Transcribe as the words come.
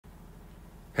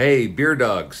Hey,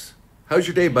 Beerdawgs. How's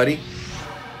your day, buddy?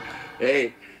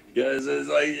 Hey, because it's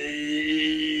like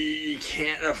you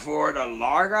can't afford a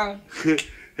lager.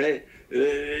 Hey,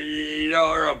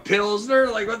 or a pilsner.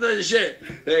 Like what the shit?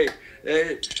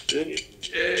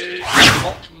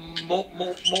 Malt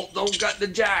don't got the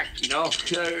jack.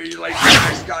 You like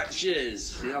Jack's got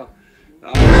shiz.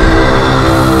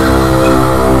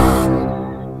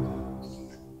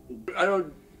 I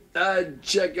don't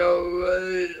check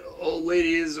out old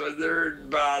ladies when they're in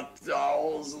bath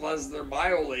towels unless they're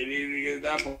my old lady. Because at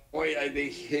that point, I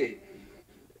think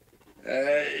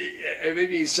I may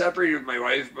be separated with my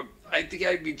wife, but I think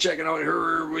I'd be checking out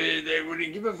her with. I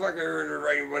wouldn't give a fuck her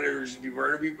right whatever she'd be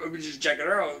wearing. I'd be just checking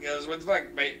her out because what the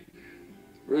fuck, mate?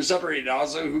 We're separated now,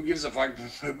 so who gives a fuck?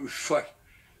 Fuck.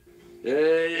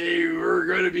 Hey, we're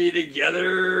gonna be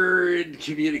together in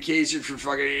communication for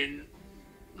fucking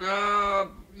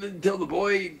until the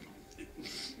boy.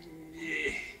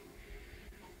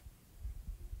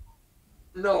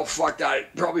 No, fuck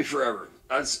that. Probably forever.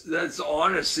 That's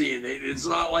honesty, and it's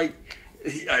not like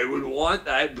I would want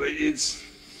that, but it's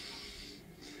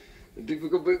people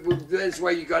go. But that's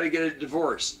why you got to get a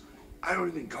divorce. I don't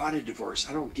even got a divorce.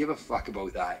 I don't give a fuck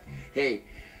about that. Hey,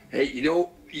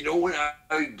 when I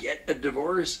would get a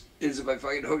divorce is if I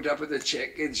fucking hooked up with a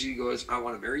chick and she goes, "I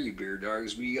want to marry you,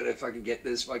 Beerdawgs. We gotta fucking get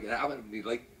this fucking happen." And be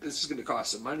like, "This is gonna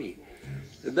cost some money,"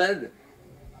 and then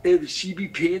if she be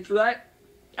paying for that.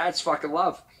 That's fucking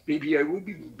love. Maybe I would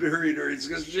be married her. It's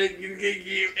because shit,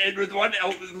 you end with one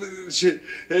out shit.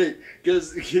 Hey,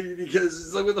 because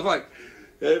it's like what the fuck?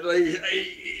 And like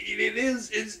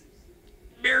it's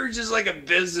marriage is like a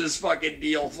business fucking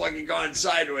deal, fucking gone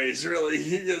sideways, really.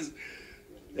 And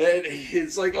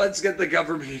it's like let's get the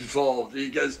government involved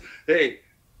because hey.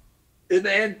 In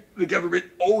the end, the government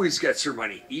always gets their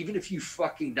money. Even if you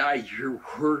fucking die, you're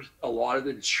worth a lot of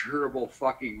insurable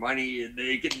fucking money and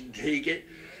they can take it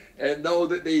and know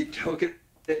that they took it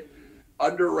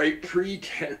under right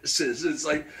pretenses. It's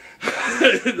like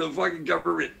the fucking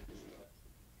government.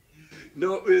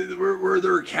 No, we're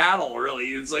their cattle, really.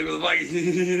 It's like,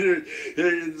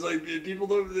 it's like people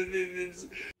don't.